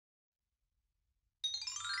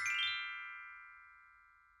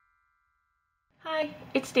Hi,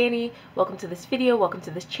 it's Danny. Welcome to this video, welcome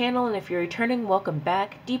to this channel, and if you're returning, welcome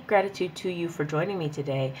back. Deep gratitude to you for joining me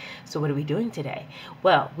today. So what are we doing today?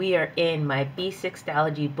 Well, we are in my B6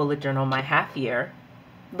 Stalogy Bullet Journal, my half year.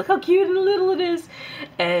 Look how cute and little it is.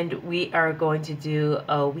 And we are going to do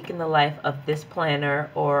a week in the life of this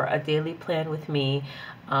planner, or a daily plan with me,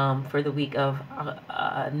 for the week of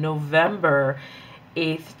November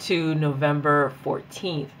 8th to November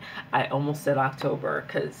 14th. I almost said October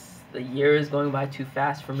because the year is going by too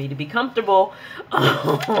fast for me to be comfortable.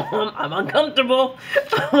 I'm uncomfortable.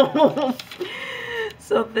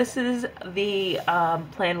 So this is the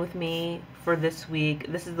plan with me for this week.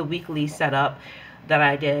 This is the weekly setup that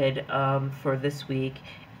I did for this week.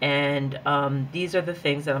 And these are the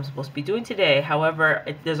things that I'm supposed to be doing today. However,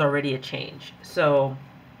 there's already a change. So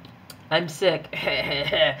I'm sick.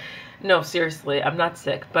 No, seriously, I'm not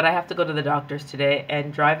sick, but I have to go to the doctor's today,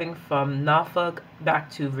 and driving from Norfolk back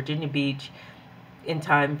to Virginia Beach in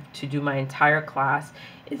time to do my entire class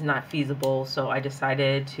is not feasible, so I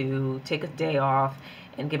decided to take a day off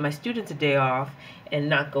and give my students a day off and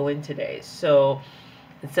not go in today. So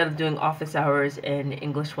instead of doing office hours in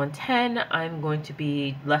English 110, I'm going to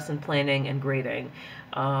be lesson planning and grading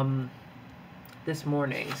this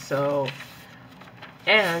morning. So,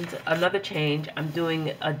 and another change, I'm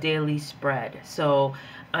doing a daily spread. So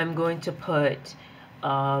I'm going to put,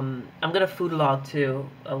 I'm going to food log too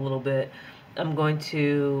a little bit. I'm going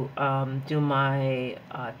to do my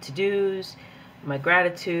to-dos, my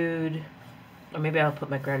gratitude, or maybe I'll put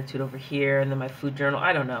my gratitude over here and then my food journal.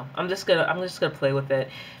 I don't know. I'm just gonna play with it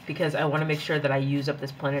because I want to make sure that I use up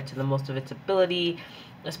this planner to the most of its ability,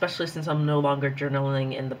 especially since I'm no longer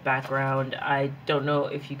journaling in the background. I don't know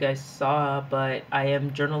if you guys saw, but I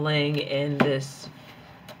am journaling in this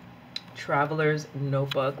traveler's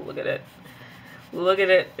notebook. Look at it. Look at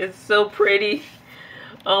it. It's so pretty.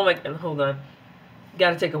 Oh my god. Hold on.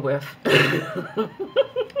 Gotta take a whiff.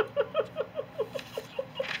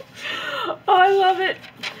 Oh, I love it.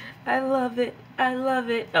 I love it. I love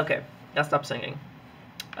it. Okay, I'll stop singing.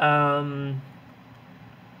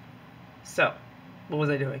 So, what was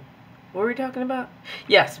I doing? What were we talking about?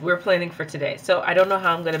 Yes, we're planning for today. So I don't know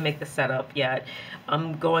how I'm going to make the setup yet.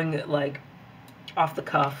 I'm going like off the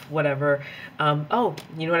cuff, whatever. Oh,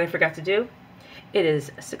 you know what I forgot to do? It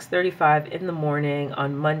is 6:35 in the morning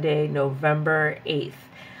on Monday, November 8th.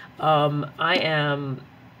 I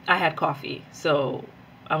had coffee, so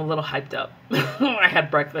I'm a little hyped up. I had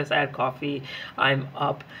breakfast, I had coffee, I'm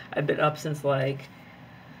up. I've been up since like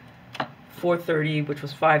 4:30, which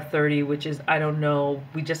was 5:30, which is, I don't know,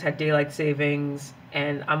 we just had daylight savings,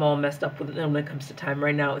 and I'm all messed up when it comes to time.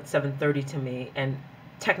 Right now, it's 7:30 to me, and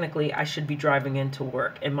technically, I should be driving into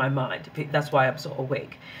work in my mind. That's why I'm so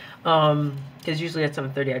awake. Because usually at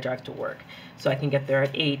 7:30, I drive to work, so I can get there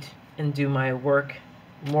at 8 and do my work,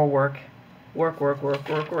 more work,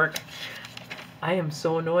 work. I am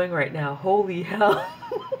so annoying right now. Holy hell.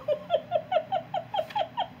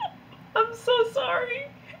 I'm so sorry.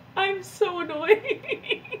 I'm so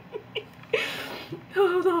annoying.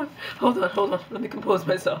 Hold on. Let me compose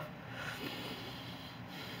myself.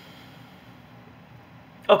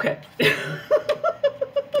 Okay.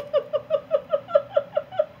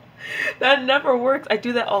 That never works. I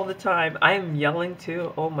do that all the time. I am yelling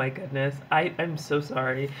too. Oh my goodness. I'm so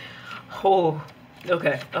sorry. Oh,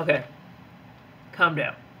 okay. Calm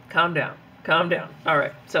down. All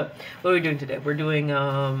right. So, what are we doing today? We're doing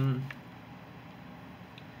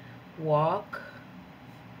walk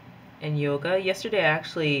and yoga. Yesterday I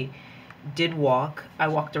actually did walk. I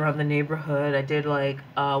walked around the neighborhood. I did like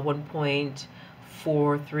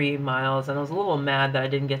 1.43 miles, and I was a little mad that I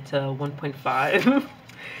didn't get to 1.5.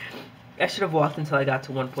 I should have walked until I got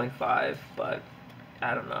to 1.5, but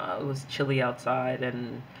I don't know. It was chilly outside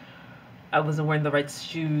and I wasn't wearing the right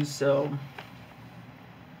shoes, so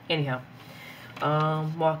anyhow.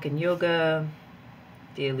 Walk and yoga,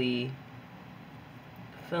 daily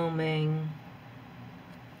filming.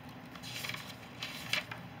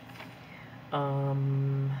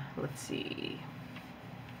 Let's see.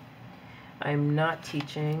 I'm not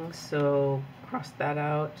teaching, so cross that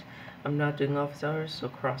out. I'm not doing office hours, so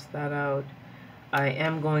cross that out. I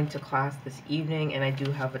am going to class this evening, and I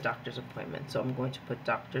do have a doctor's appointment, so I'm going to put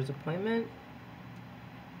doctor's appointment.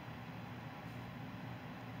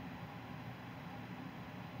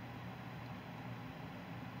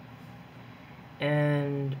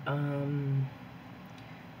 And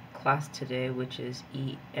class today, which is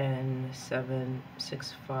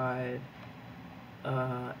EN765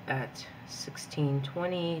 at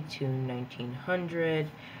 1620 to 1900.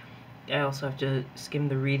 I also have to skim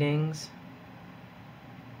the readings.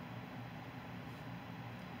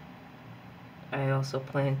 I also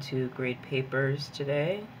plan to grade papers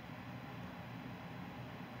today.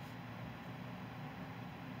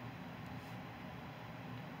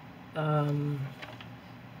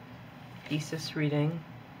 Thesis reading.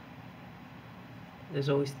 There's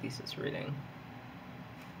always thesis reading.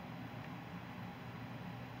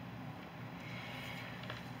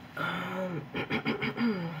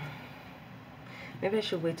 Maybe I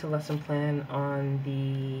should wait to lesson plan on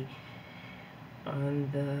the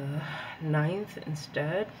 9th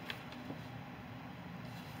instead.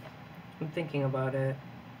 I'm thinking about it.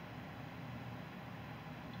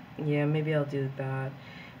 Yeah, maybe I'll do that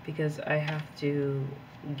because I have to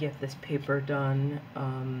get this paper done.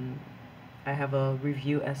 I have a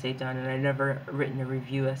review essay done, and I've never written a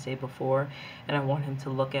review essay before, and I want him to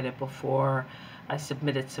look at it before I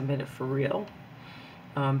submit it for real.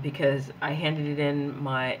 Because I handed it in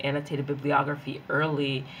my annotated bibliography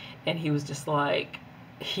early, and he was just like,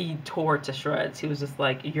 he tore it to shreds. He was just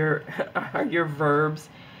like, are your verbs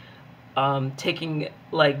taking,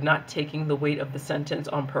 like, not taking the weight of the sentence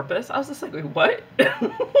on purpose? I was just like, wait, what?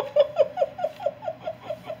 I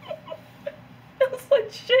was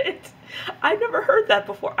like, shit. I never heard that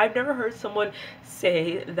before. I've never heard someone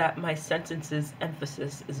say that my sentence's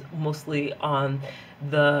emphasis is mostly on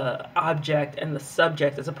the object and the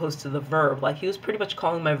subject as opposed to the verb. Like, he was pretty much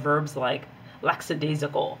calling my verbs like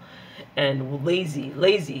lackadaisical and lazy.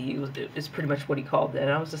 Lazy is pretty much what he called it.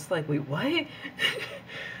 And I was just like, wait, what?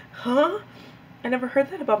 Huh? I never heard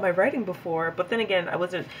that about my writing before. But then again,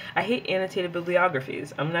 I hate annotated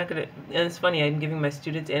bibliographies. I'm not gonna, and it's funny, I'm giving my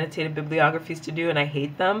students annotated bibliographies to do, and I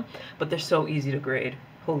hate them, but they're so easy to grade.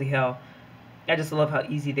 Holy hell. I just love how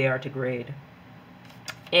easy they are to grade.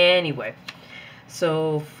 Anyway,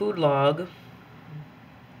 so food log.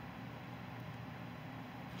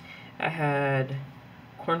 I had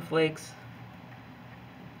cornflakes.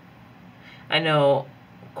 I know,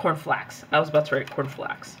 cornflakes. I was about to write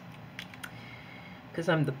cornflakes. Because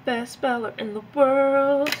I'm the best speller in the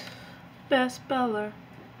world. Best speller.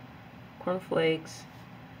 Cornflakes.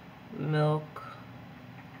 Milk.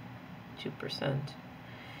 2%.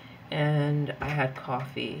 And I had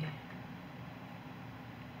coffee.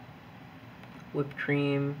 Whipped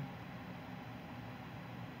cream.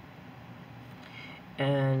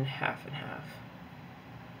 And half and half.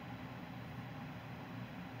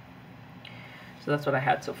 So that's what I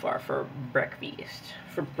had so far for breakfast.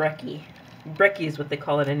 For brekkie. Brekkie is what they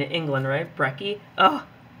call it in England, right? Brekkie. Oh,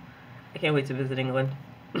 I can't wait to visit England.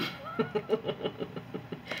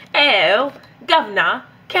 Oh, governor,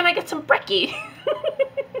 can I get some brekkie?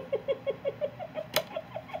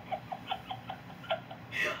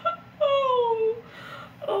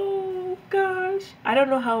 Oh gosh. I don't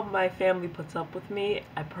know how my family puts up with me.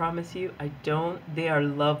 I promise you, I don't. They are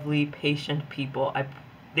lovely, patient people.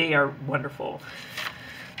 They are wonderful.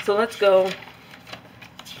 So let's go.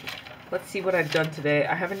 Let's see what I've done today.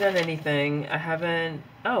 I haven't done anything.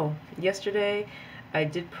 Yesterday I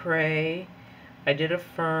did pray, I did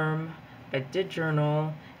affirm, I did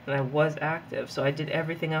journal, and I was active. So I did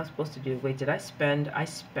everything I was supposed to do. Wait, did I spend? I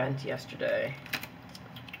spent yesterday.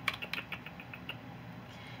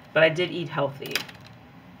 But I did eat healthy.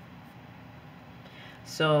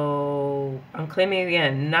 So I'm claiming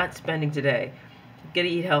again, not spending today. Gonna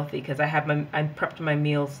eat healthy because I prepped my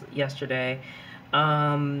meals yesterday.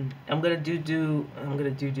 I'm gonna do.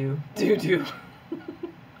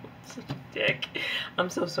 Such a dick. I'm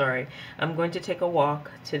so sorry. I'm going to take a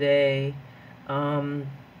walk today. I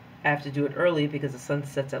have to do it early because the sun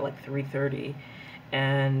sets at like 3:30,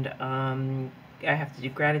 and I have to do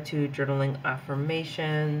gratitude, journaling,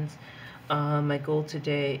 affirmations. My goal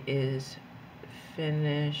today is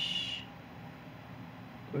finish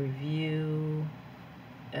review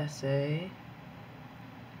essay.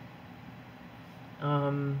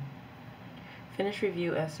 Finish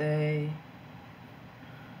review essay.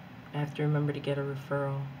 I have to remember to get a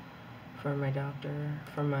referral for my doctor,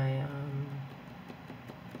 for my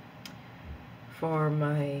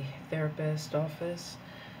therapist office.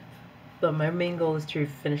 But my main goal is to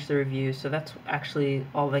finish the review, so that's actually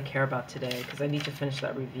all I care about today, because I need to finish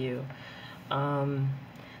that review.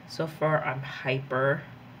 So far, I'm hyper.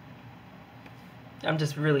 I'm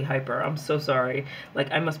just really hyper. I'm so sorry.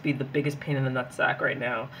 Like, I must be the biggest pain in the nutsack right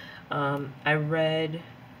now. I read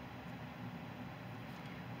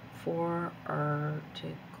 4 articles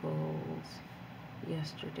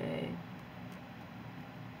yesterday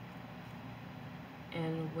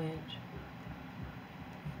and went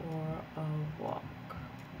for a walk.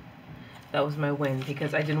 That was my win,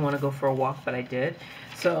 because I didn't want to go for a walk, but I did.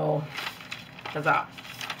 So, huzzah.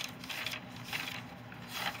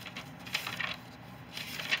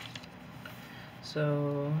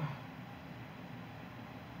 So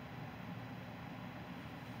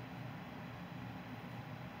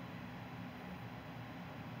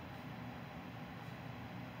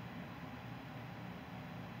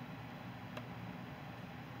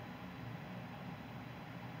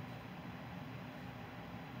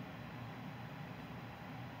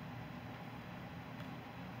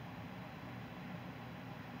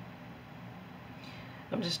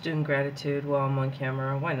I'm just doing gratitude while I'm on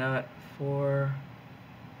camera. Why not? For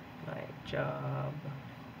my job.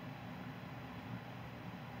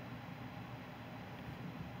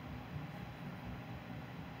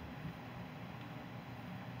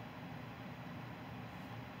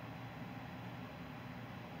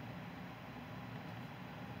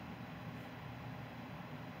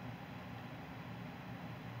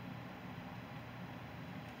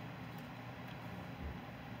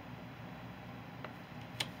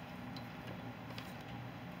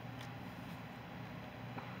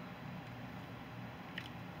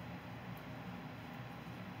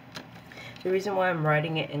 The reason why I'm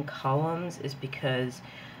writing it in columns is because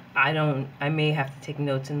I may have to take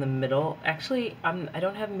notes in the middle. Actually, I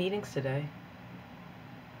don't have meetings today.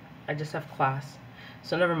 I just have class.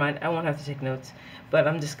 So never mind, I won't have to take notes. But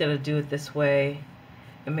I'm just gonna do it this way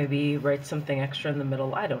and maybe write something extra in the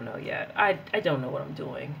middle. I don't know yet. I don't know what I'm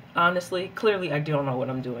doing. Honestly, clearly I don't know what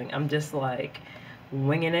I'm doing. I'm just like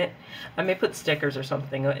winging it. I may put stickers or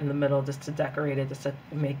something in the middle just to decorate it, just to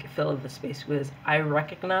make it fill the space, because I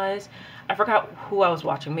forgot who I was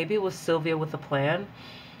watching. Maybe it was Sylvia with a Plan.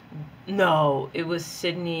 No, it was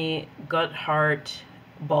Sydney Guthart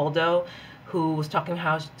Baldo, who was talking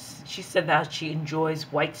how she said that she enjoys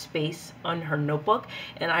white space on her notebook,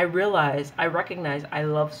 and I recognize I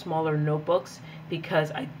love smaller notebooks because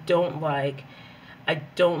I don't like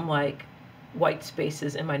white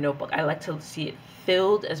spaces in my notebook. I like to see it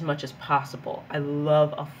filled as much as possible. I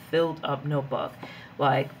love a filled up notebook,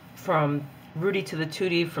 like from Rudy to the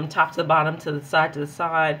Tootie, from top to the bottom, to the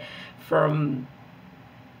side, from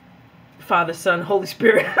Father, Son, Holy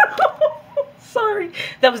Spirit. Sorry,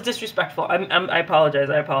 that was disrespectful. I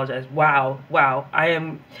apologize. I apologize. Wow.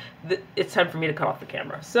 It's time for me to cut off the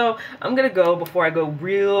camera. So I'm gonna go before I go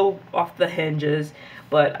real off the hinges.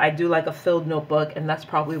 But I do like a filled notebook, and that's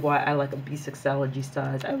probably why I like a B6 Stalogy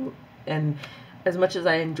size. And as much as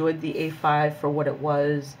I enjoyed the A5 for what it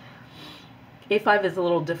was, A5 is a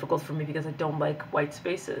little difficult for me because I don't like white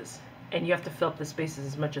spaces, and you have to fill up the spaces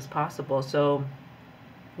as much as possible. So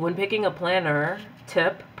when picking a planner,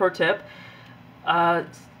 pro tip,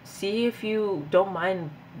 see if you don't mind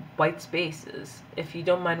white spaces. If you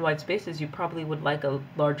don't mind white spaces, you probably would like a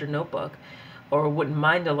larger notebook, or wouldn't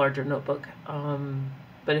mind a larger notebook.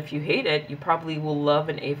 But if you hate it, you probably will love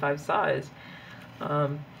an A5 size.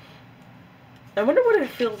 I wonder what it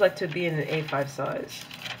feels like to be in an A5 size.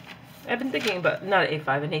 I've been thinking about, not an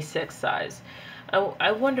A5, an A6 size.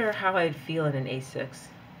 I wonder how I'd feel in an A6.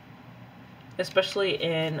 Especially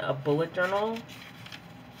in a bullet journal.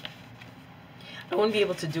 I wouldn't be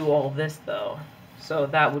able to do all this though, so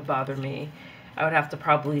that would bother me. I would have to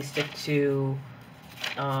probably stick to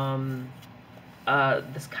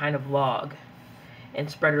this kind of log and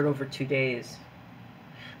spread it over 2 days.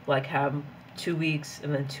 Like have 2 weeks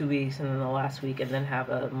and then 2 weeks and then the last week, and then have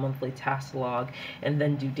a monthly task log and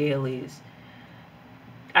then do dailies.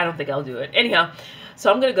 I don't think I'll do it. Anyhow, so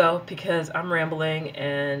I'm going to go because I'm rambling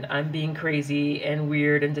and I'm being crazy and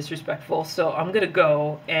weird and disrespectful. So I'm going to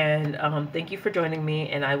go, and thank you for joining me,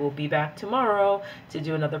 and I will be back tomorrow to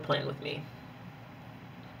do another plan with me.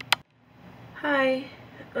 Hi,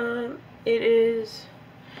 it is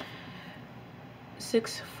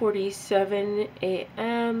 6:47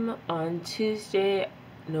 a.m. on Tuesday,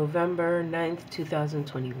 November 9th,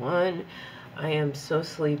 2021. I am so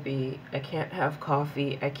sleepy. I can't have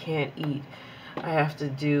coffee. I can't eat. I have to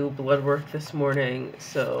do blood work this morning,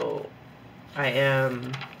 so I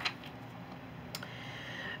am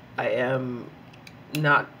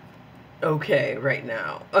not okay right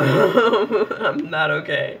now. I'm not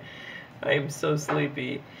okay. I am so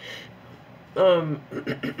sleepy.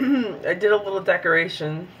 I did a little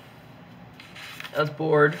decoration. I was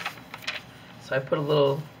bored, so I put a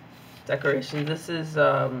little decoration. This is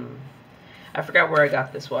I forgot where I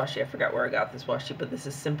got this washi. But this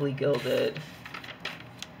is Simply Gilded.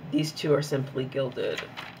 These two are Simply Gilded.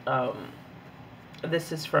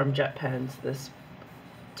 This is from Jet Pens, this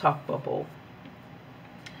Talk Bubble.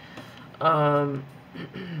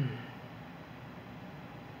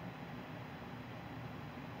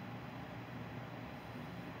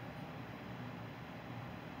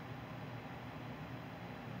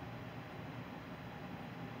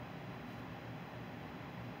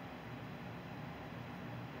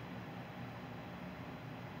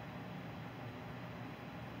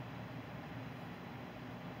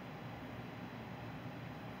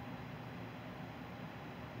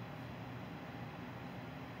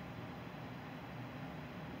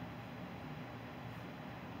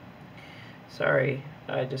 Sorry,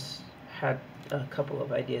 I just had a couple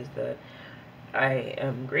of ideas that I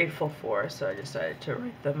am grateful for, so I decided to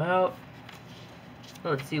write them out.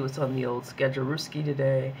 Let's see what's on the old schedule-rooski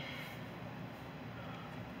today.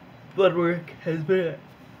 Blood work has been,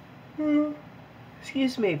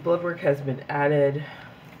 excuse me, blood work has been added.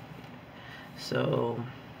 So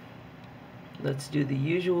let's do the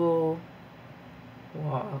usual: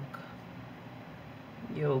 walk,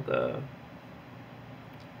 yoga,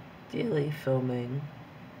 daily filming,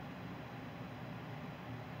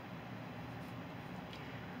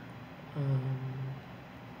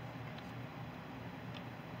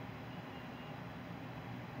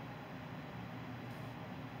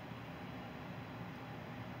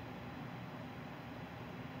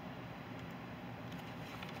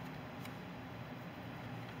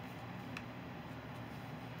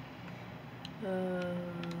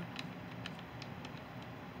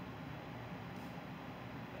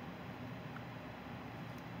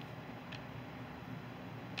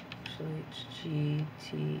 actually it's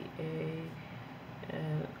GTA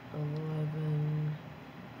at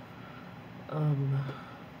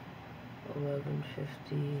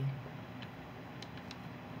 11:50.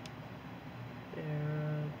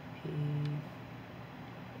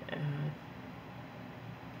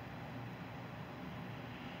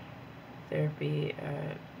 Therapy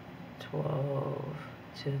at 12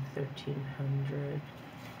 to 1300.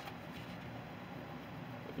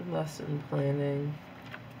 Lesson planning.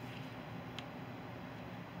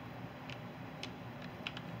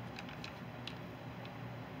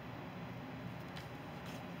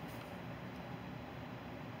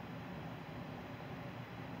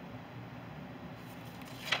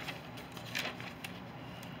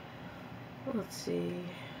 Let's see.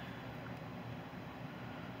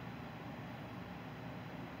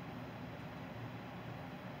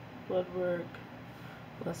 Blood work,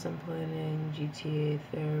 lesson planning, GTA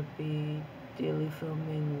therapy, daily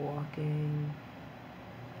filming, walking.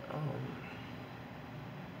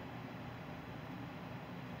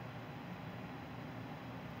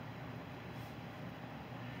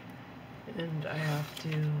 And I have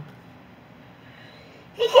to.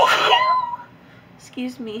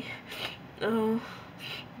 Excuse me. Oh,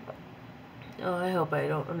 I hope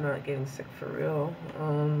I'm not getting sick for real.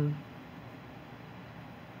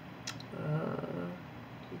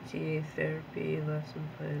 GTA therapy, lesson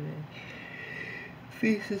planning,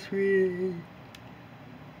 thesis reading,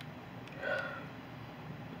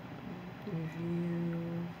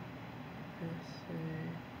 review, essay,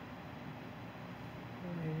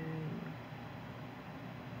 writing.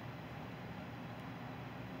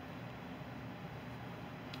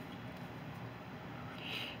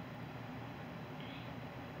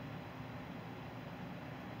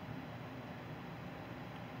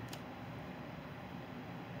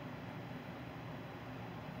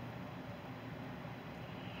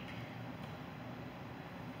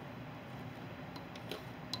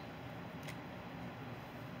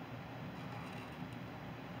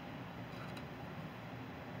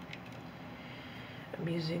 I'm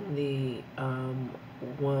using the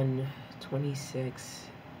 126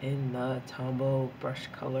 in the Tombow brush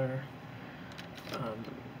color,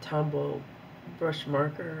 Tombow brush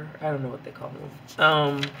marker. I don't know what they call them.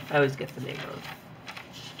 I always get the name wrong.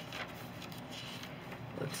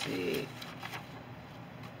 Let's see.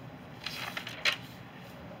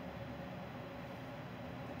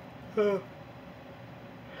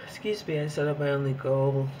 Excuse me, I set up my only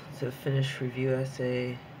goal to finish review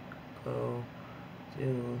essay. Go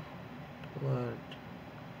do blood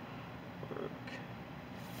work.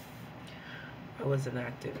 I wasn't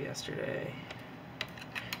active yesterday.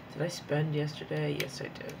 Did I spend yesterday? Yes, I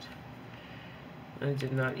did. I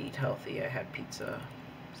did not eat healthy. I had pizza.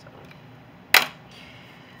 So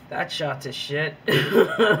that shot to shit.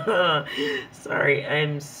 Sorry,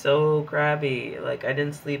 I'm so crabby. Like, I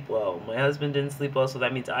didn't sleep well. My husband didn't sleep well, so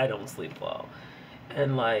that means I don't sleep well.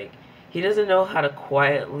 And like, he doesn't know how to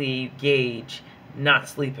quietly gauge not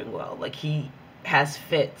sleeping well. Like, he has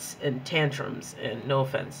fits and tantrums, and no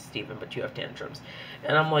offense, Stephen, but you have tantrums.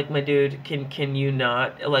 And I'm like, my dude, can you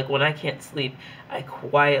not? Like, when I can't sleep, I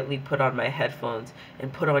quietly put on my headphones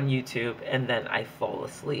and put on YouTube, and then I fall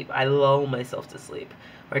asleep. I lull myself to sleep,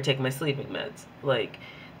 or I take my sleeping meds. Like,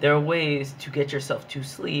 there are ways to get yourself to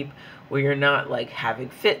sleep where you're not, like, having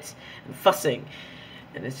fits and fussing,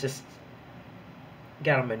 and it's just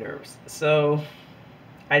got on my nerves. So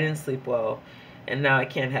I didn't sleep well, and now I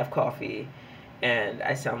can't have coffee, and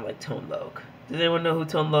I sound like Tone Loc. Does anyone know who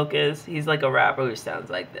Tone Loc is? He's like a rapper who sounds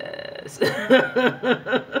like this.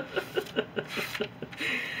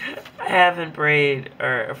 I haven't prayed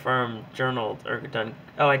or affirmed, journaled, or done.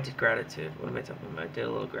 Oh, I did gratitude. What am I talking about? I did a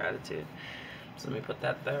little gratitude. So let me put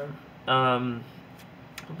that there.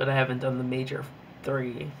 But I haven't done the major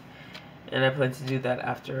 3. And I plan to do that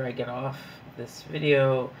after I get off this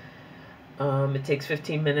video. It takes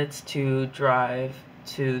 15 minutes to drive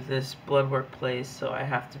to this blood work place, so I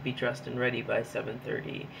have to be dressed and ready by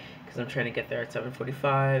 7:30 because I'm trying to get there at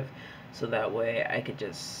 7:45, so that way I could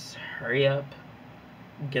just hurry up,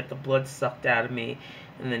 get the blood sucked out of me,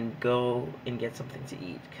 and then go and get something to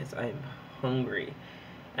eat because I'm hungry.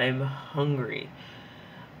 I'm hungry.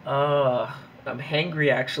 I'm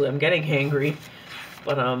hangry actually. I'm getting hangry.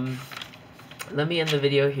 But let me end the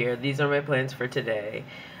video here. These are my plans for today.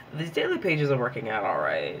 These daily pages are working out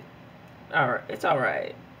alright. Alright, it's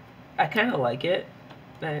alright. I kind of like it.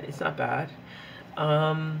 It's not bad.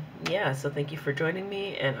 Yeah, so thank you for joining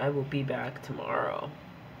me, and I will be back tomorrow.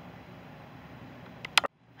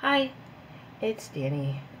 Hi, it's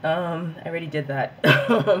Danny. I already did that.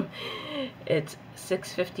 It's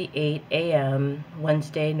 6:58 a.m.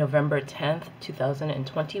 Wednesday, November 10th,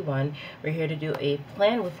 2021. We're here to do a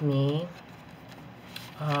plan with me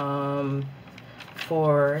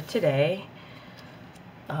for today.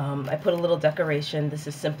 I put a little decoration. This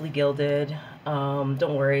is Simply Gilded.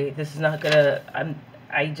 Don't worry, this is not gonna,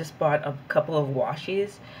 I just bought a couple of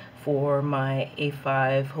washies for my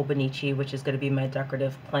A5 Hobonichi, which is gonna be my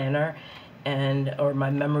decorative planner or my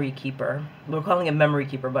memory keeper. We're calling it memory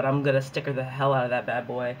keeper, but I'm gonna sticker the hell out of that bad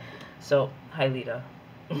boy. So, hi Lita.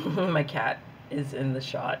 My cat is in the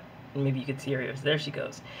shot. Maybe you could see her. There she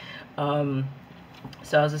goes.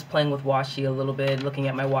 So I was just playing with washi a little bit, looking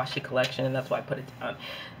at my washi collection, and that's why I put it down.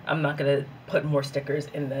 I'm not going to put more stickers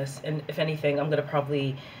in this, and if anything, I'm going to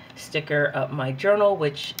probably sticker up my journal,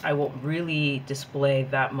 which I won't really display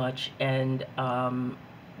that much, and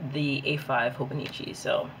the A5 Hobonichi.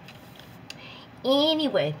 So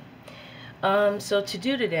anyway, so to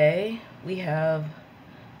do today, we have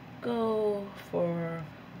go for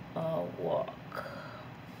a walk.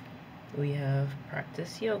 We have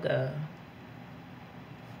practice yoga.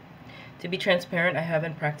 To be transparent, I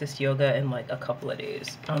haven't practiced yoga in like a couple of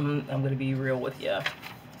days. I'm gonna be real with you.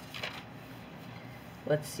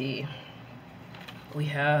 Let's see. We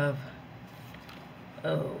have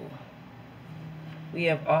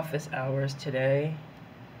office hours today.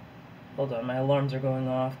 Hold on, my alarms are going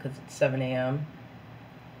off because it's 7 a.m.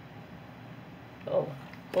 Oh,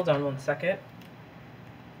 hold on 1 second.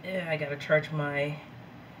 Yeah, I gotta charge my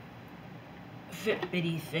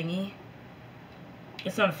Fitbitty thingy.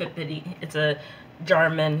 It's not a Fitbitty, it's a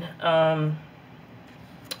Garmin.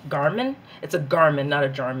 Garmin? It's a Garmin, not a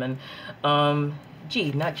Jarman.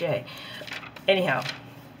 G, not J. Anyhow,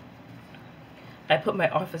 I put my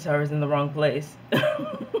office hours in the wrong place.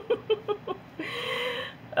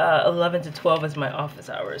 11 to 12 is my office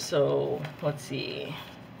hours, so let's see.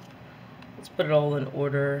 Let's put it all in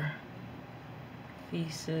order.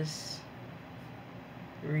 Thesis,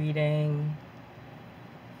 reading.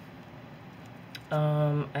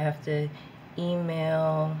 I have to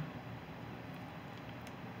email.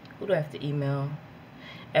 Who do I have to email?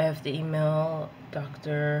 I have to email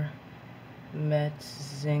Dr.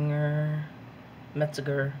 Metzinger. I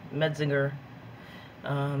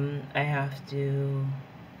have to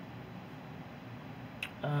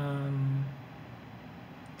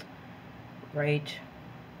write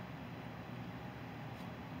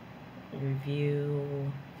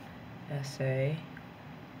review essay.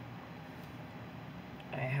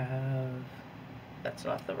 I have, that's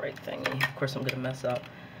not the right thing. Of course I'm gonna mess up.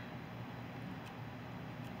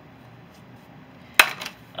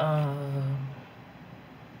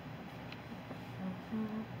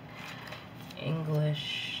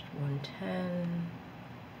 English 110.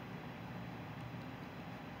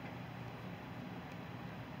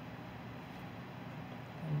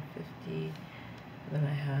 Then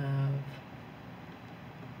I have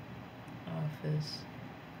office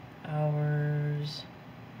hours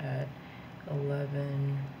at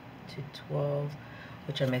 11 to 12,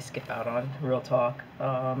 which I may skip out on, real talk.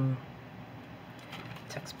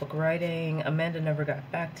 Textbook writing. Amanda never got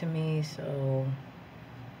back to me, so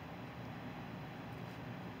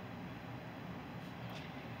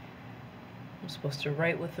I'm supposed to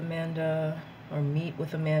write with Amanda or meet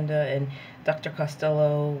with Amanda, and Dr.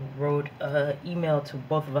 Costello wrote an email to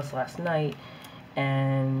both of us last night,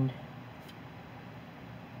 and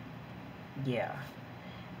yeah,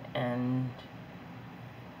 and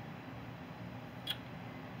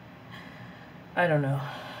I don't know.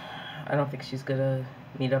 I don't think she's gonna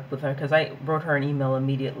meet up with her because I wrote her an email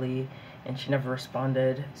immediately and she never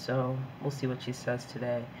responded, so we'll see what she says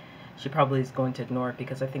today. she probably is going to ignore it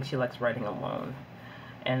because I think she likes writing alone,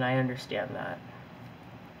 and I understand that.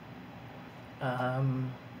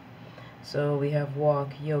 So we have walk,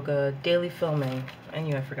 yoga, daily filming. I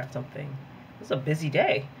knew I forgot something. This is a busy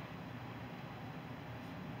day.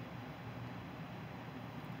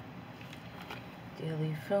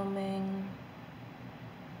 Daily filming.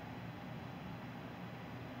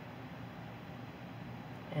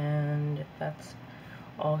 And that's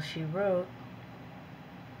all she wrote.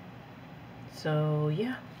 So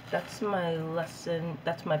yeah, that's my lesson.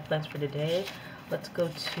 That's my plans for today. Let's go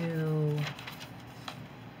to...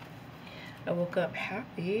 I woke up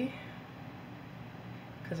happy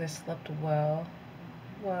because I slept well.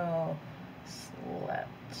 Well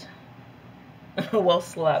slept. Well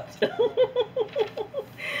slept.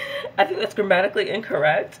 I think that's grammatically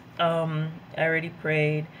incorrect. I already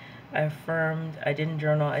prayed. I affirmed. I didn't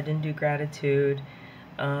journal. I didn't do gratitude.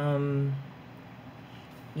 Yeah.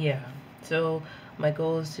 So my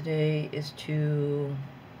goals today is to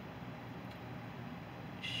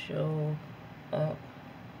show up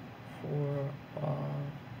for all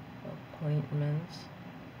appointments,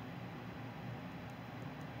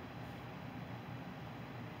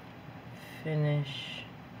 finish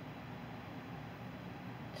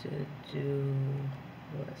to-do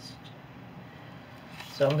list.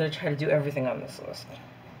 So I'm going to try to do everything on this list.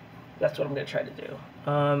 That's what I'm going to try to do.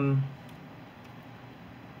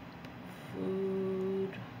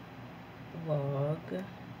 Food log.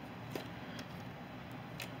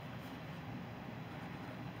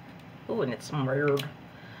 Oh, and it's smeared.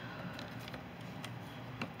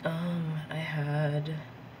 I had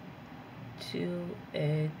 2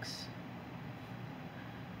 eggs,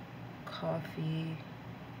 coffee,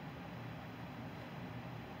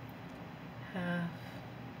 half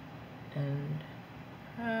and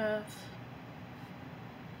half,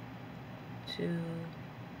 2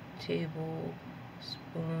 tablespoons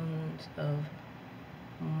of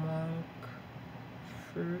monk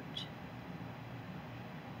fruit,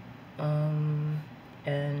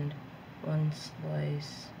 and 1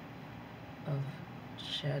 slice of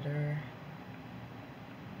cheddar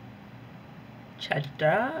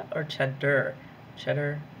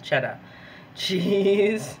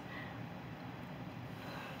cheese,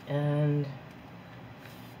 and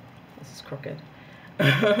this is crooked.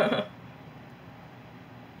 I'm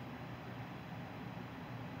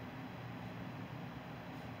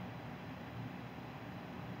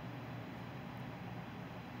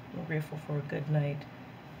grateful for a good night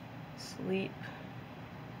sleep.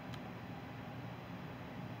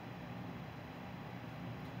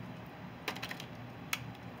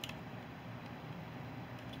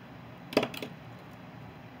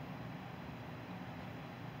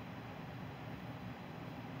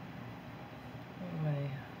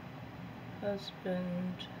 My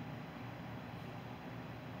husband,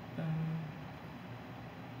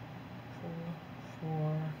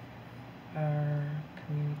 for our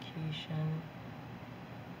communication,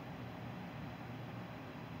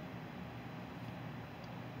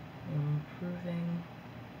 improving.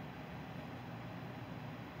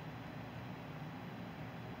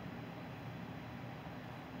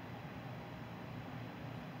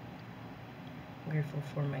 I'm grateful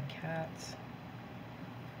for my cats.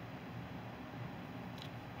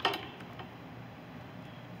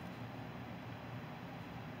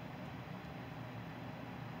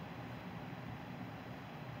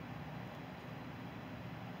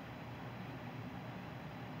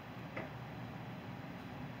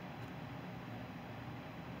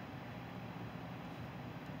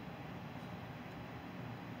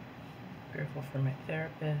 Grateful for my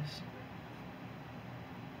therapist.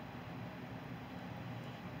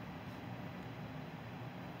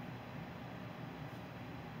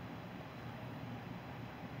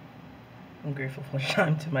 I'm grateful for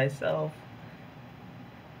time to myself.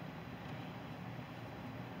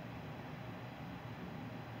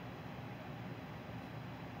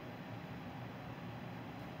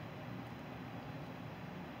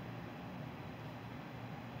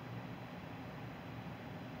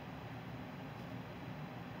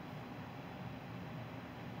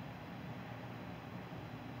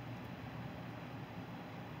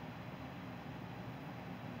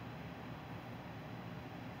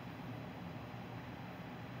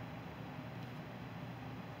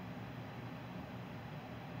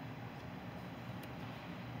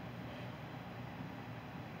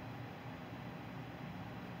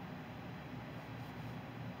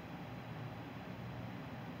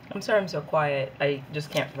 I'm sorry I'm so quiet. I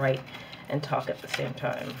just can't write and talk at the same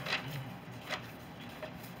time.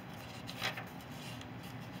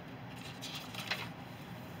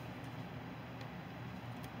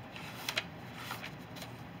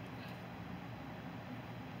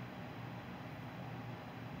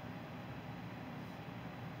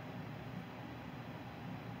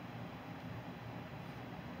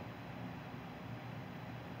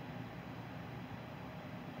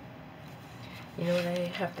 You know what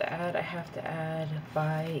I have to add? I have to add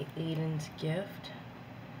Buy Aiden's Gift.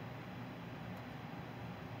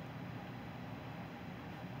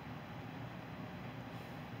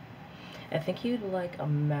 I think he'd like a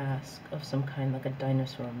mask of some kind, like a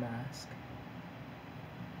dinosaur mask.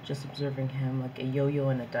 Just observing him, like a yo-yo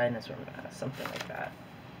and a dinosaur mask, something like that.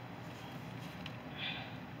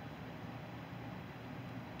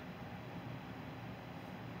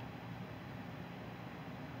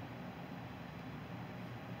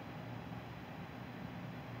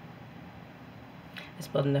 I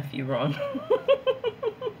spelled nephew wrong.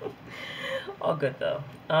 All good though.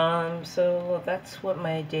 So that's what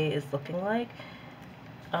my day is looking like.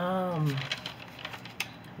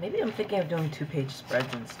 Maybe I'm thinking of doing 2-page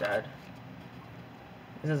spreads instead.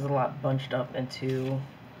 This is a lot bunched up into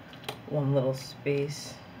one little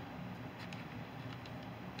space.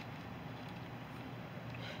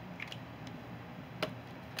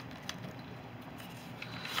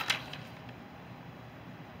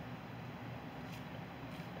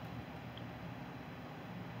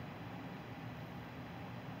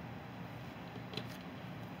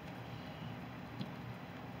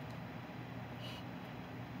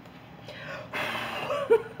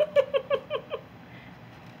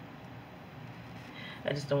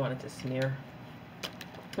 I just don't want it to smear.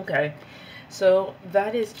 Okay, so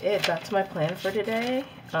that is it. That's my plan for today.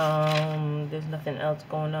 There's nothing else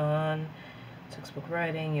going on. Textbook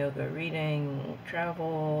writing, yoga reading,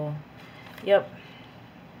 travel. Yep.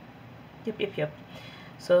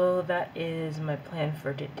 So that is my plan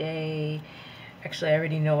for today. Actually, I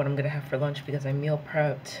already know what I'm gonna have for lunch because I meal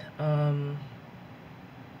prepped.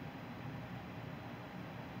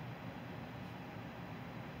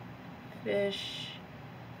 Fish,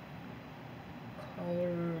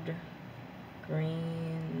 collard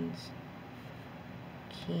greens,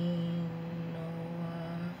 quinoa,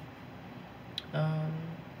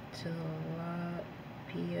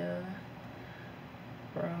 tilapia,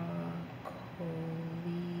 broccoli,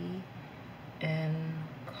 and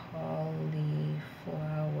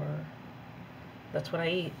cauliflower. That's what I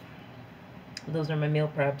eat. Those are my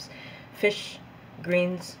meal preps. Fish,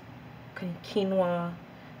 greens, quinoa,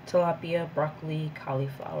 tilapia, broccoli,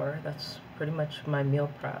 cauliflower. That's pretty much my meal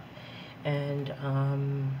prep. And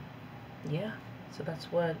yeah, so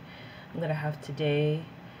that's what I'm gonna have today.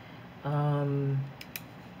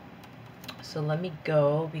 So let me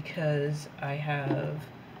go because I have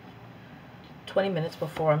 20 minutes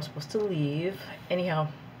before I'm supposed to leave. Anyhow,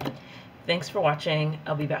 thanks for watching.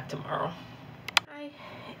 I'll be back tomorrow. Hi,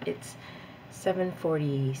 it's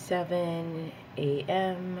 7:47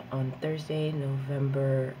 a.m. on Thursday,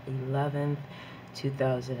 November 11th,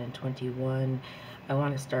 2021. I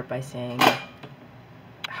want to start by saying,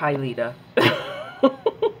 hi, Lita.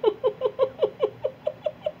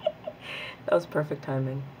 That was perfect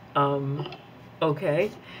timing.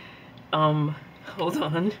 Okay. Hold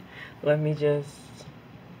on. Let me just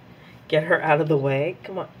get her out of the way.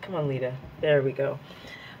 Come on, Lita. There we go.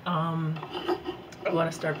 I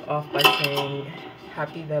want to start off by saying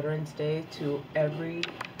Happy Veterans Day to every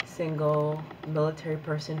single military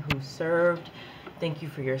person who served. Thank you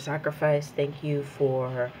for your sacrifice. Thank you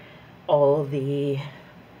for all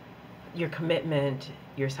your commitment,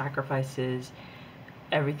 your sacrifices,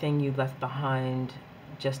 everything you left behind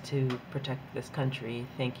just to protect this country.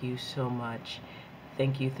 Thank you so much.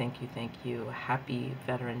 Thank you. Happy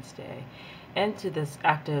Veterans Day. And to this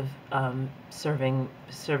active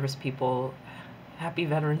service people, happy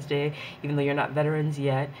Veterans Day, even though you're not veterans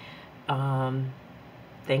yet.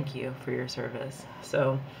 Thank you for your service.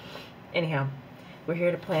 So anyhow, we're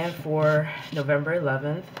here to plan for November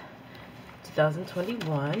 11th,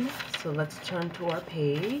 2021. So let's turn to our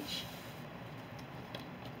page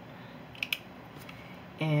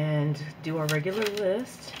and do our regular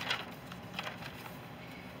list.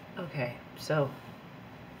 Okay, so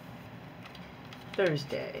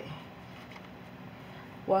Thursday,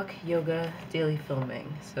 walk, yoga, daily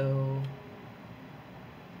filming. So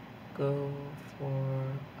go for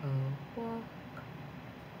a walk,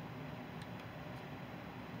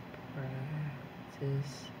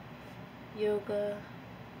 practice yoga,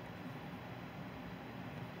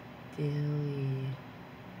 daily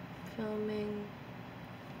filming,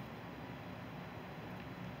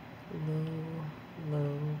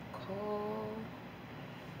 low call,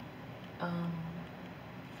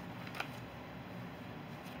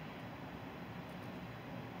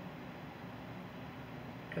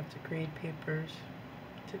 have to grade papers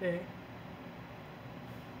today.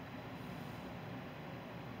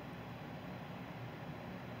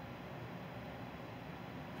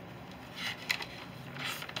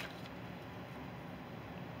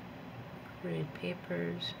 Red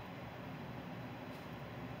papers.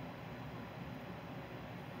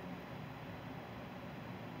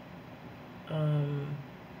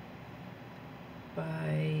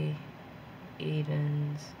 By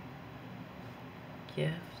Aiden's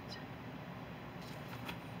gift.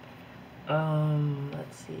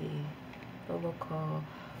 Let's see. Solo call,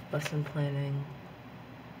 lesson planning.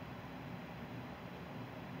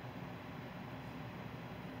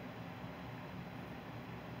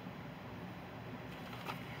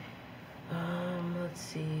 Let's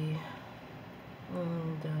see.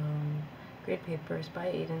 And grade papers by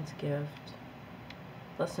Aiden's gift.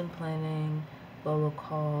 Lesson planning, Lolo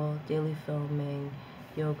call, daily filming,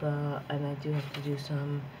 yoga, and I do have to do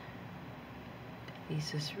some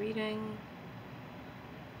thesis reading.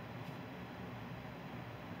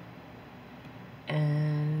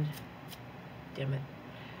 And, damn it,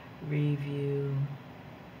 review,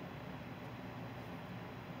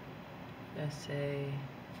 essay,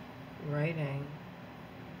 writing.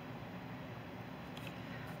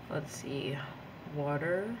 Let's see,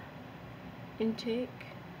 water intake.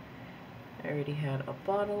 I already had a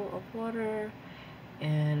bottle of water,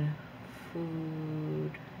 and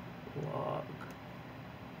food log.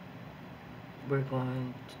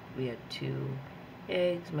 We had 2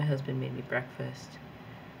 eggs. My husband made me breakfast.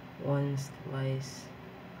 1 slice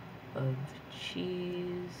of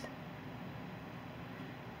cheese.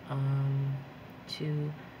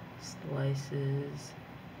 2 slices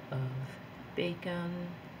of bacon.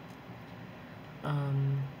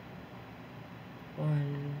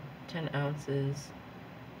 10 ounces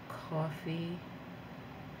coffee.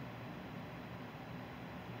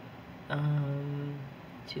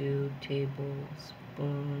 2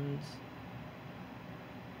 tablespoons,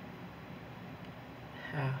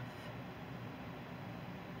 half,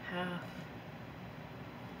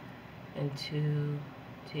 and 2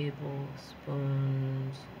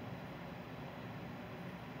 tablespoons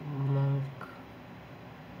monk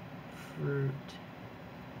fruit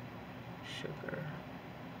sugar.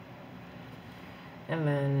 And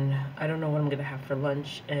then I don't know what I'm gonna have for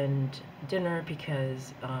lunch and dinner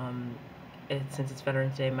because since it's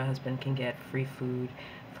Veterans Day, my husband can get free food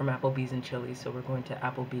from Applebee's and Chili's, so we're going to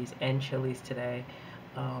Applebee's and Chili's today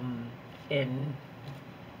in,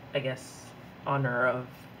 I guess, honor of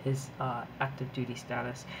his active duty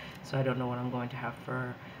status. So I don't know what I'm going to have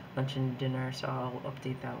for lunch and dinner, so I'll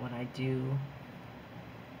update that when I do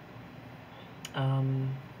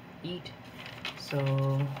eat. So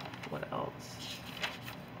what else?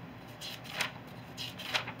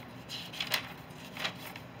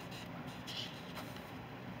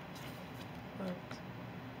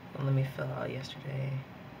 Let me fill out yesterday.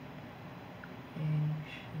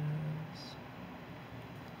 Anxious.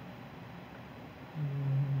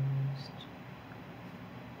 Most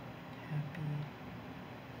happy.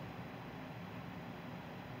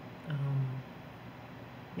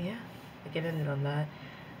 Yeah, I can end it on that.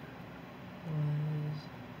 Was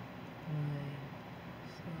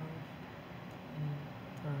myself in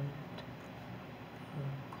front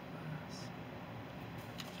of class.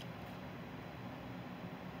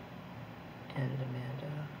 And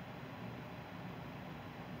Amanda.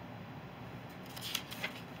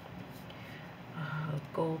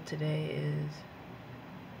 Goal today is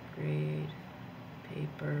grade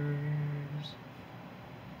papers,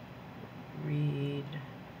 read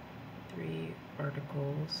 3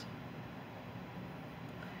 articles,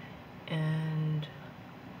 and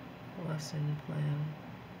lesson plan.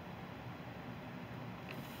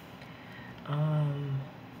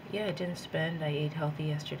 Yeah, I didn't spend. I ate healthy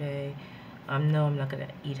yesterday. No, I'm not gonna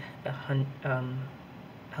eat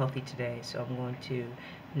healthy today, so I'm going to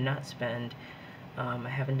not spend. I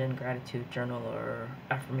haven't done gratitude journal or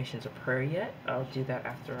affirmations or prayer yet. I'll do that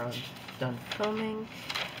after I'm done filming,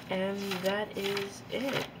 and that is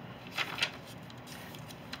it.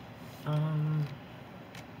 Water,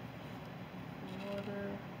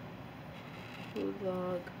 food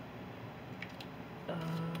log.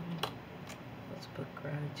 Let's put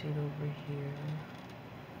gratitude over here.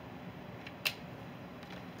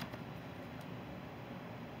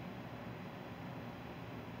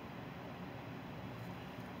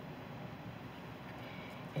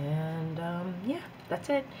 And yeah, that's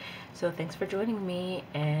it. So thanks for joining me,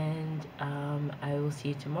 and I will see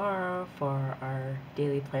you tomorrow for our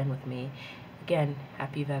daily plan with me. Again,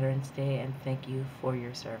 happy Veterans Day, and thank you for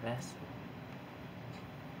your service.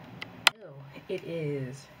 It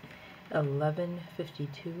is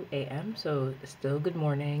 11:52 a.m., so still good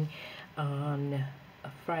morning on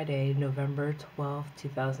a Friday, November 12th,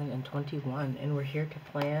 2021, and we're here to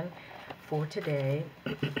plan for today.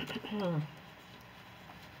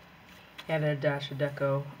 Had a dash of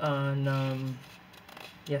deco on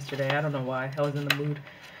yesterday. I don't know why. I was in the mood.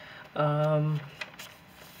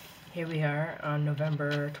 Here we are on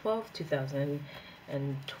November 12th,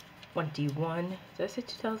 2021. Did I say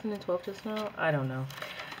 2012 just now? I don't know.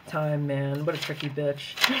 Time, man. What a tricky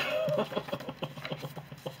bitch.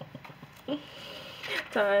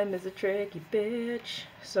 Time is a tricky bitch.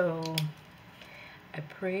 So, I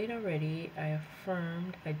prayed already. I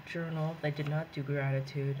affirmed. I journaled. I did not do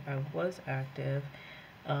gratitude. I was active.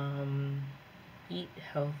 Eat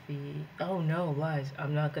healthy. Oh no, lies.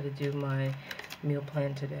 I'm not gonna do my meal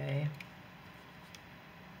plan today.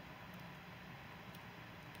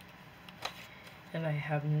 And I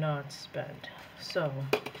have not spent. So,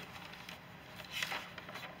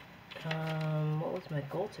 what was my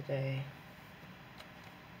goal today?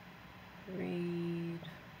 Read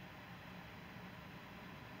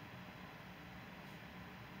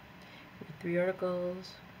 3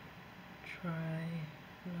 articles. Try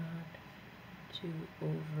not to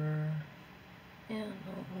over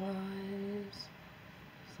analyze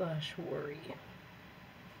 / worry.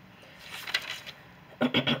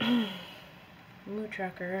 Mood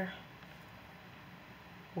tracker.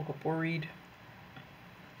 Woke up worried.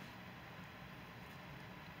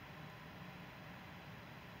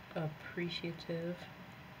 Appreciative.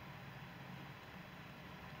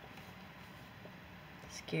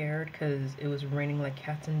 Scared because it was raining like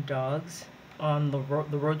cats and dogs on the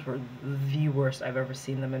road. The roads were the worst I've ever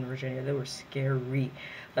seen them in Virginia. They were scary.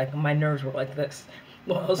 Like my nerves were like this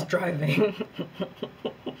while I was driving.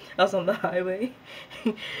 I was on the highway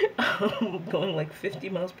going like 50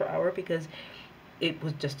 miles per hour because it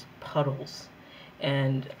was just puddles.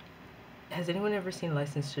 And has anyone ever seen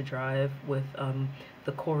License to Drive with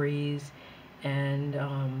the Coreys and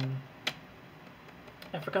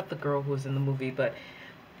I forgot the girl who was in the movie, but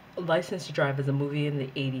License to Drive is a movie in the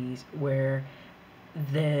 80s where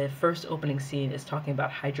the first opening scene is talking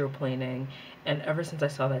about hydroplaning, and ever since I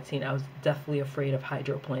saw that scene I was deathly afraid of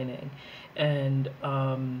hydroplaning. And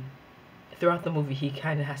throughout the movie he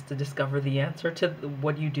kind of has to discover the answer to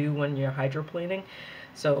what you do when you're hydroplaning.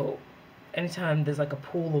 So anytime there's like a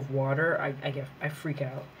pool of water, I freak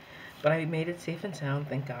out. But I made it safe and sound,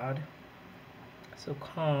 thank God. So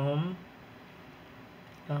calm,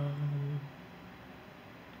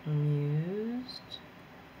 amused,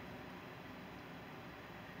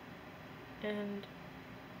 and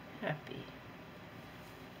happy.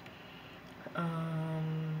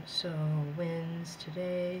 So wins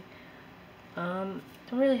today. Don't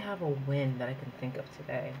really have a win that I can think of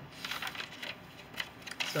today.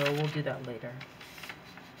 So we'll do that later.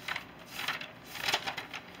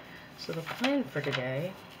 So the plan for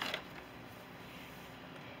today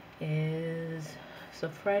is, so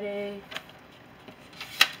Friday,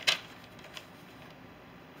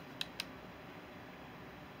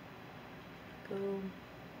 go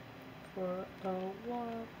for a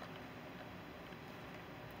walk.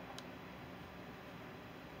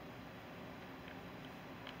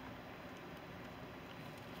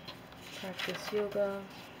 Practice yoga.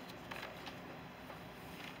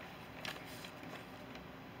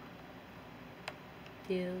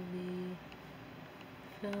 Daily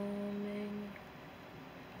filming.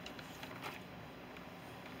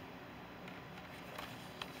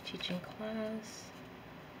 Teaching class.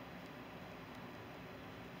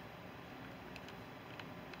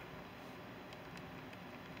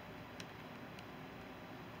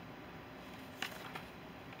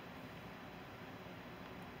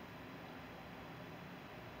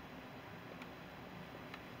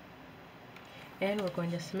 And we're going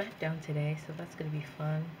to SmackDown today, so that's going to be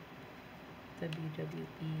fun. WWE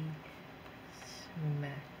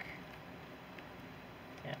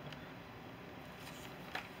SmackDown.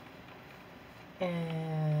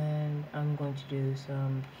 And I'm going to do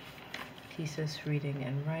some thesis reading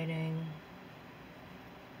and writing.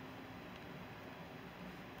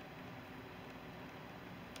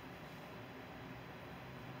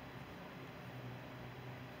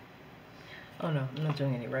 Oh no, I'm not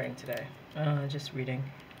doing any writing today. Just reading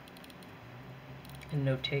and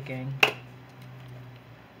note-taking. I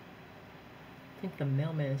think the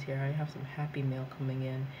mailman is here. I have some happy mail coming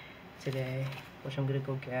in today, which I'm gonna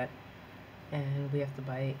go get. And we have to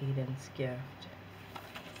buy Aiden's gift.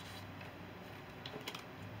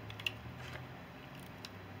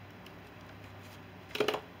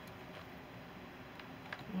 Let's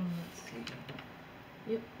see.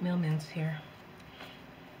 Yep, mailman's here.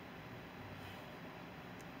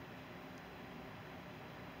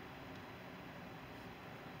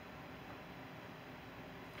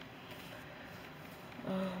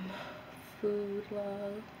 Food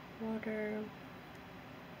log, water.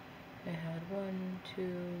 I had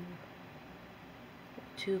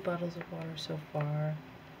two bottles of water so far.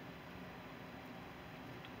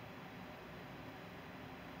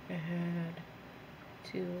 I had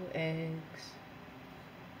 2 eggs,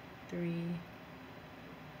 3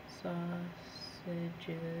 sausages,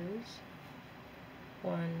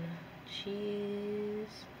 1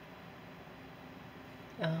 cheese,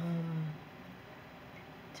 10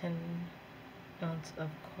 ounce of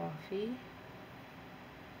coffee,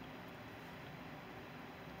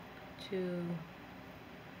 2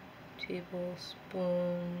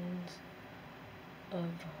 tablespoons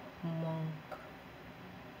of monk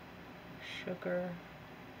sugar,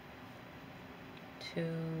 2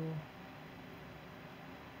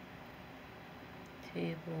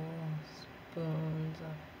 tablespoons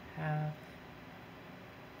of half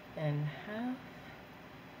and half,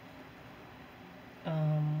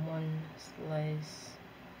 1 slice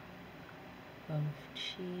of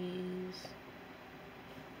cheese,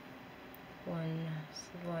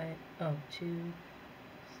 2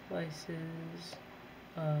 slices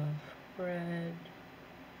of bread,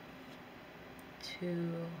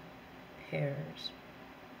 2 pears.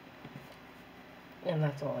 And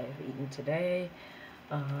that's all I've eaten today.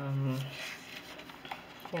 And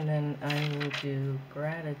then I will do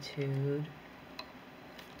gratitude.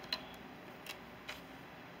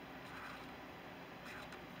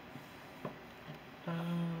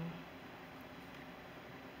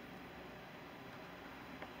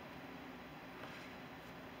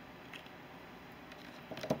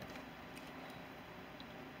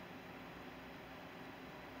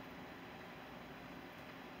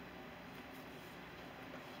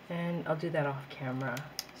 And I'll do that off camera.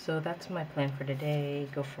 So that's my plan for today.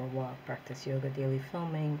 Go for a walk, practice yoga, daily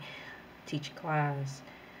filming, teach class,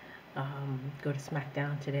 go to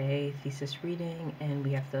SmackDown today, thesis reading, and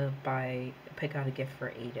we have to pick out a gift for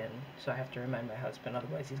Aiden. So I have to remind my husband,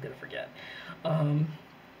 otherwise he's gonna forget.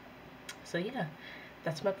 So yeah,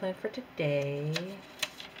 that's my plan for today.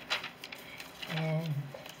 And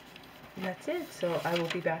that's it. So I will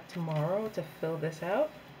be back tomorrow to fill this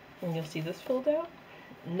out, and you'll see this filled out.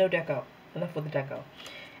 No deco. Enough with the deco.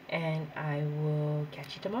 And I will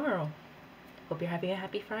catch you tomorrow. Hope you're having a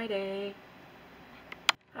happy Friday.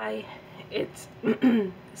 Hi, it's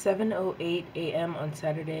 7:08 a.m. on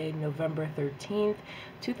Saturday, November 13th,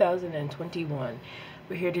 2021.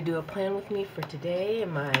 We're here to do a plan with me for today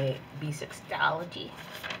in my B6 Stalogy.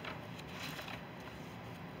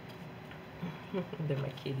 They're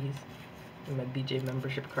my kitties. And my BJ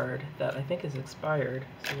membership card that I think is expired.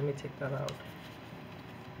 So let me take that out.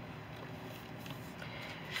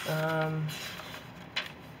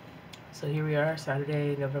 So here we are,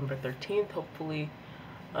 Saturday, November 13th. Hopefully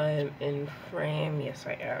I'm in frame. Yes,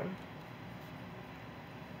 I am.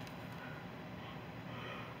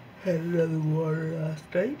 Had another water last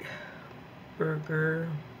night. Burger.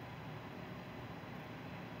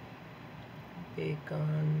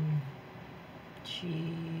 Bacon.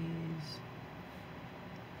 Cheese.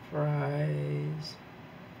 Fries.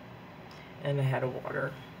 And I had a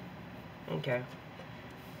water. Okay.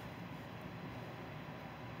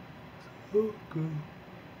 So go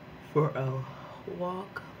for a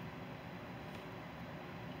walk.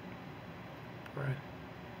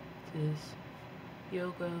 Practice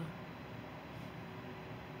yoga.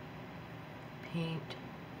 Paint.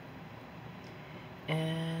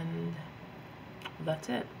 And that's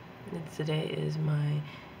it. And today is my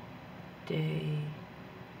day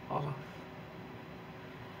off.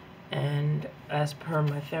 And as per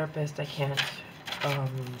my therapist, I can't,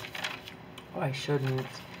 I shouldn't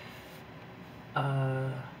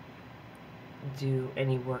do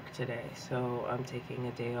any work today. So I'm taking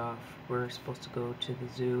a day off. We're supposed to go to the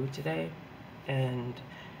zoo today, and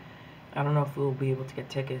I don't know if we'll be able to get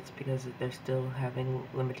tickets because they're still having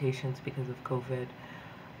limitations because of COVID.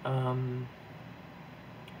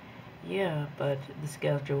 Yeah, but the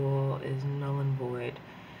schedule is null and void.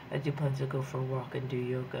 I do plan to go for a walk and do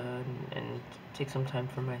yoga and take some time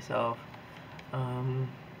for myself.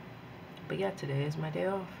 But yeah, today is my day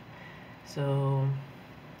off. So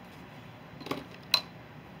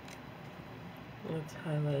let's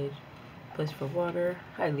highlight place for water.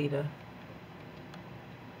 Hi, Lita.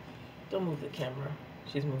 Don't move the camera.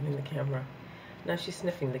 She's moving the camera. Now she's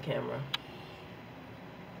sniffing the camera.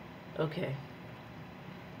 Okay.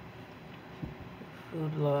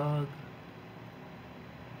 Food log.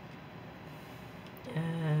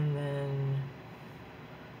 And then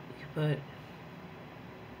you can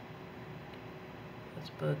let's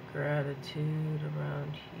put gratitude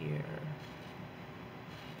around here.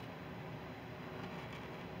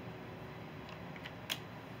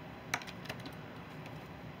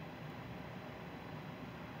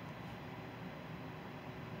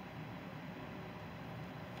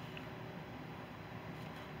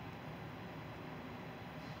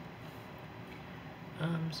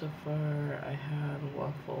 So far I had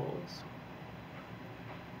waffles,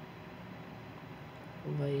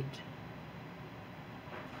 light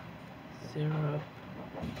syrup,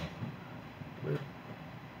 whipped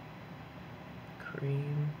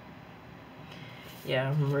cream. Yeah,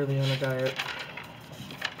 I'm really on a diet.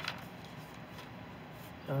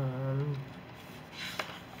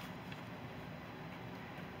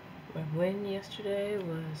 My win yesterday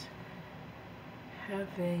was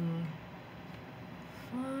having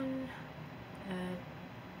fun at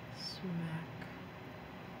SmackDown.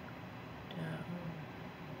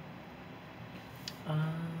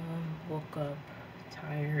 Woke up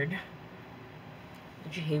tired.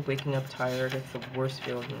 Did you hate waking up tired? It's the worst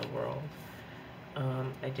feeling in the world.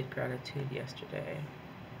 I did gratitude yesterday.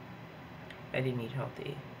 I didn't eat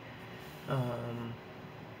healthy.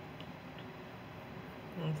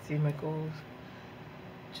 Let's see my goals.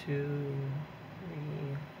 To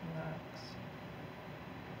relax,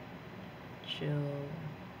 chill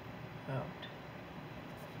out.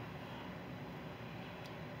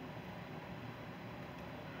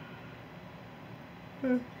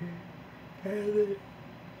 Okay.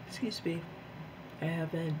 Excuse me. I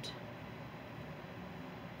haven't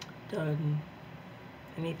done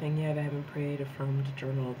anything yet. I haven't prayed, affirmed,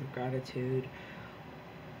 journaled of gratitude,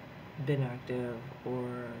 been active,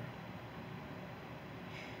 or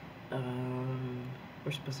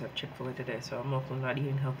we're supposed to have Chick-fil-A today, so I'm also not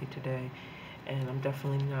eating healthy today, and I'm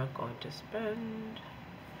definitely not going to spend.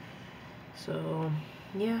 So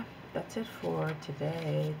yeah, that's it for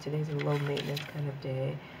today. Today's a low maintenance kind of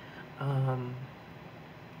day. I'll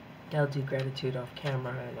do gratitude off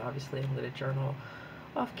camera, and obviously I'm going to journal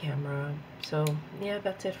off camera. So yeah,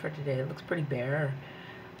 that's it for today. It looks pretty bare.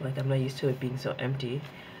 Like, I'm not used to it being so empty.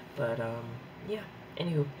 But yeah,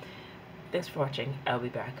 anywho, thanks for watching. I'll be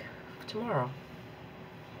back tomorrow.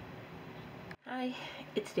 Hi,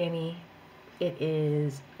 it's Danny. It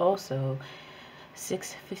is also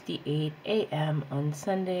 6:58 a.m. on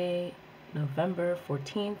Sunday, November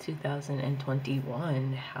 14,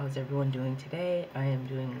 2021. How's everyone doing today? I am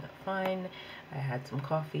doing fine. I had some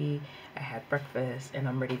coffee, I had breakfast, and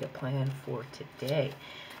I'm ready to plan for today.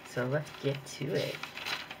 So let's get to it.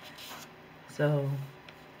 So,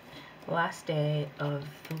 last day of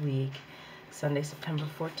the week, Sunday, September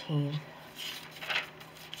 14th.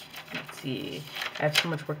 Let's see. I have so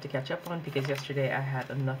much work to catch up on because yesterday I had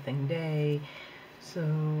a nothing day. So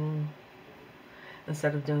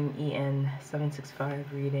instead of doing EN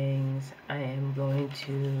 765 readings, I am going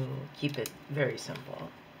to keep it very simple.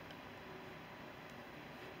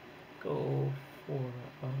 Go for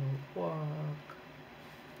a walk.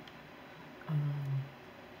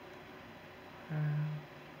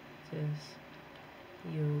 Practice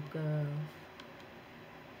yoga.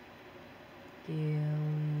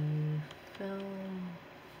 Daily film.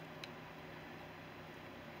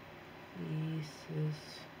 B6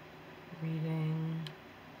 reading.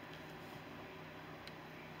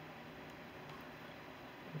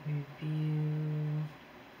 Review.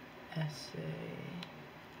 Essay.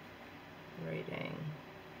 Writing.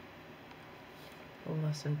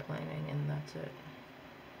 Lesson planning, and that's it.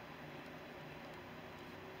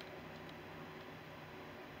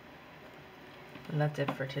 And that's it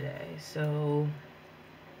for today. So,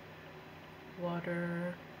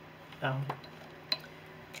 water. Oh.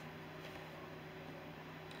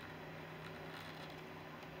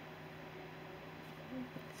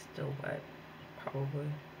 It's still wet, probably.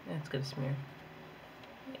 Yeah, it's gonna smear.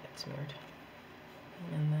 Yeah, it's smeared.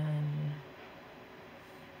 And then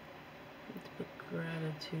let's put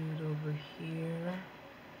gratitude over here.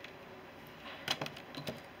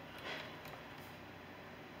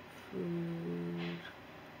 Food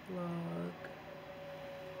log.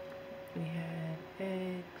 We had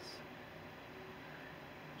eggs,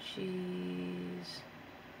 cheese,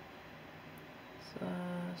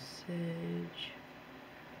 sausage,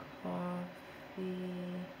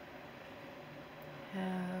 coffee,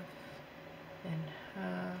 half and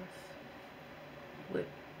half, whipped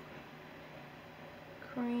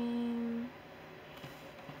cream,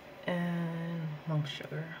 and monk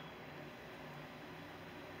sugar.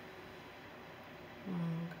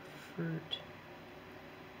 Monk fruit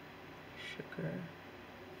sugar.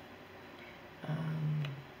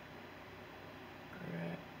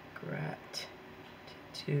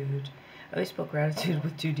 Gratitude. I always spell gratitude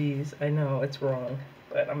with 2 D's. I know it's wrong,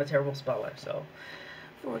 but I'm a terrible speller, so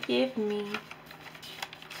forgive me.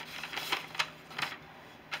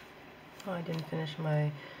 Oh, I didn't finish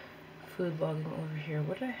my food logging over here.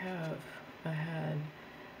 What did I have? I had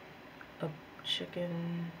a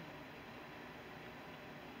chicken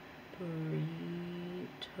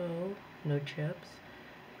burrito, no chips,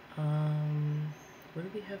 What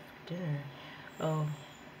did we have for dinner? Oh,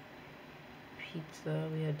 pizza.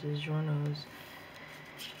 We had DiGiorno's.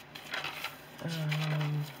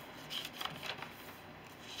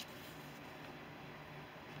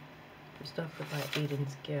 Stuff for my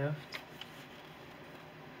Aiden's gift.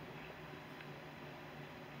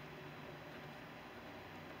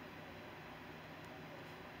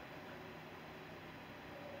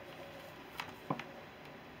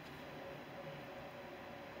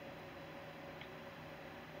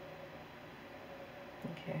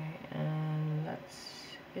 Okay, and that's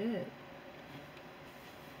it.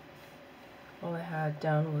 All I had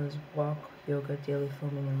down was walk, yoga, daily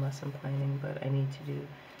filming, and lesson planning, but I need to do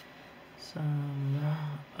some,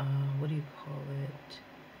 what do you call it?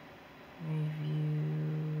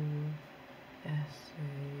 Review,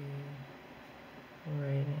 essay,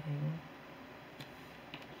 writing.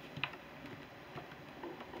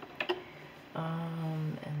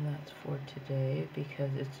 And that's for today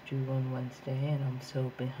because it's due on Wednesday and I'm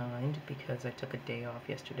so behind because I took a day off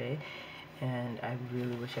yesterday and I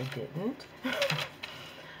really wish I didn't.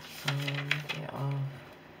 Day off.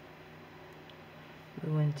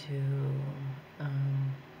 We went to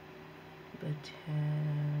Botanical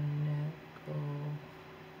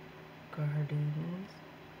Gardens,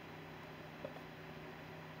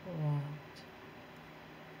 walked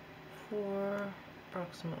for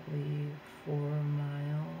approximately 4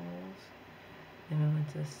 miles, and we went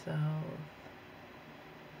to South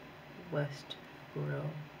West Grill.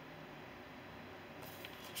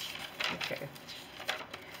 Okay,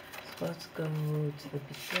 so let's go to the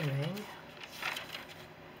beginning.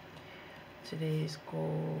 Today's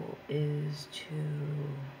goal is to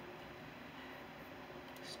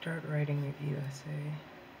start writing review essay.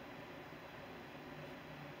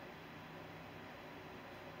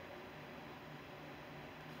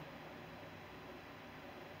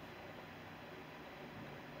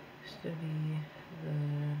 Study the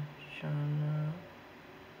genre.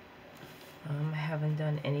 I haven't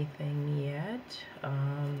done anything yet.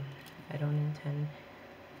 I don't intend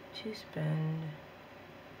to spend,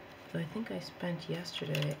 so I think I spent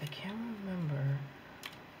yesterday, I can't remember,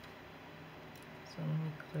 so let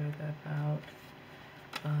me clear that out.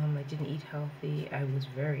 I didn't eat healthy. I was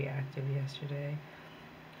very active yesterday,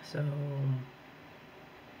 so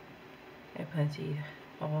I plan to eat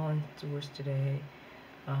all indoors today.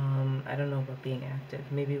 I don't know about being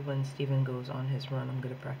active. Maybe when Steven goes on his run, I'm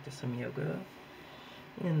gonna practice some yoga.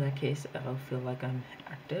 In that case, I'll feel like I'm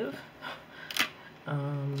active.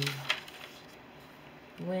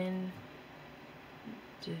 When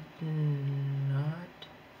did not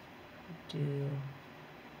do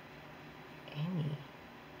any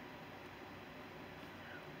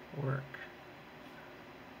work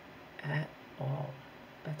at all.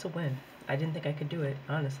 That's a win. I didn't think I could do it,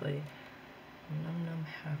 honestly. Num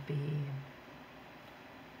happy.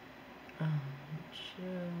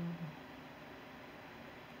 Chill.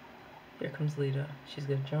 Here comes Lita. She's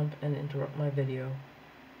gonna jump and interrupt my video.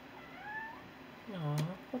 Aw,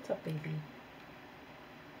 what's up, baby?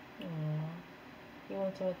 Aw, you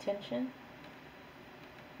want some attention?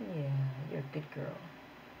 Yeah, you're a good girl.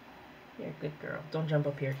 You're a good girl. Don't jump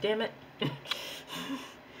up here. Damn it.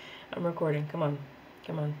 I'm recording. Come on.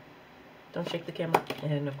 Come on. Don't shake the camera.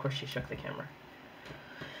 And of course she shook the camera.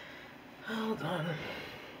 Hold on.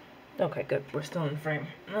 Okay, good. We're still in frame.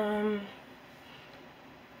 I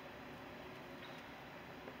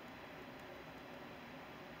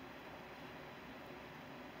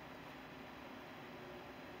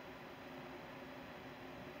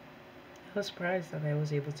was surprised that I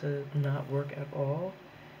was able to not work at all.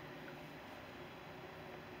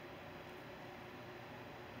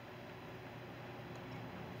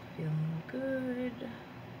 Feeling good.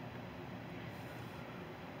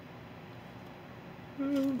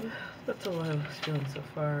 That's all I was feeling so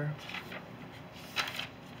far.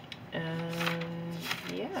 And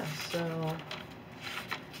yeah, so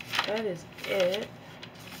that is it.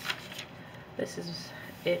 This is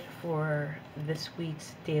it for this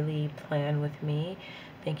week's daily plan with me.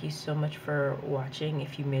 Thank you so much for watching.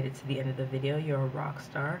 If you made it to the end of the video, you're a rock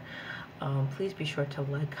star. Please be sure to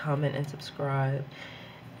like, comment, and subscribe,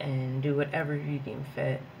 and do whatever you deem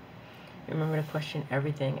fit. Remember to question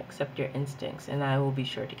everything except your instincts, and I will be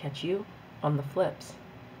sure to catch you on the flips.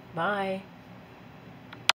 Bye.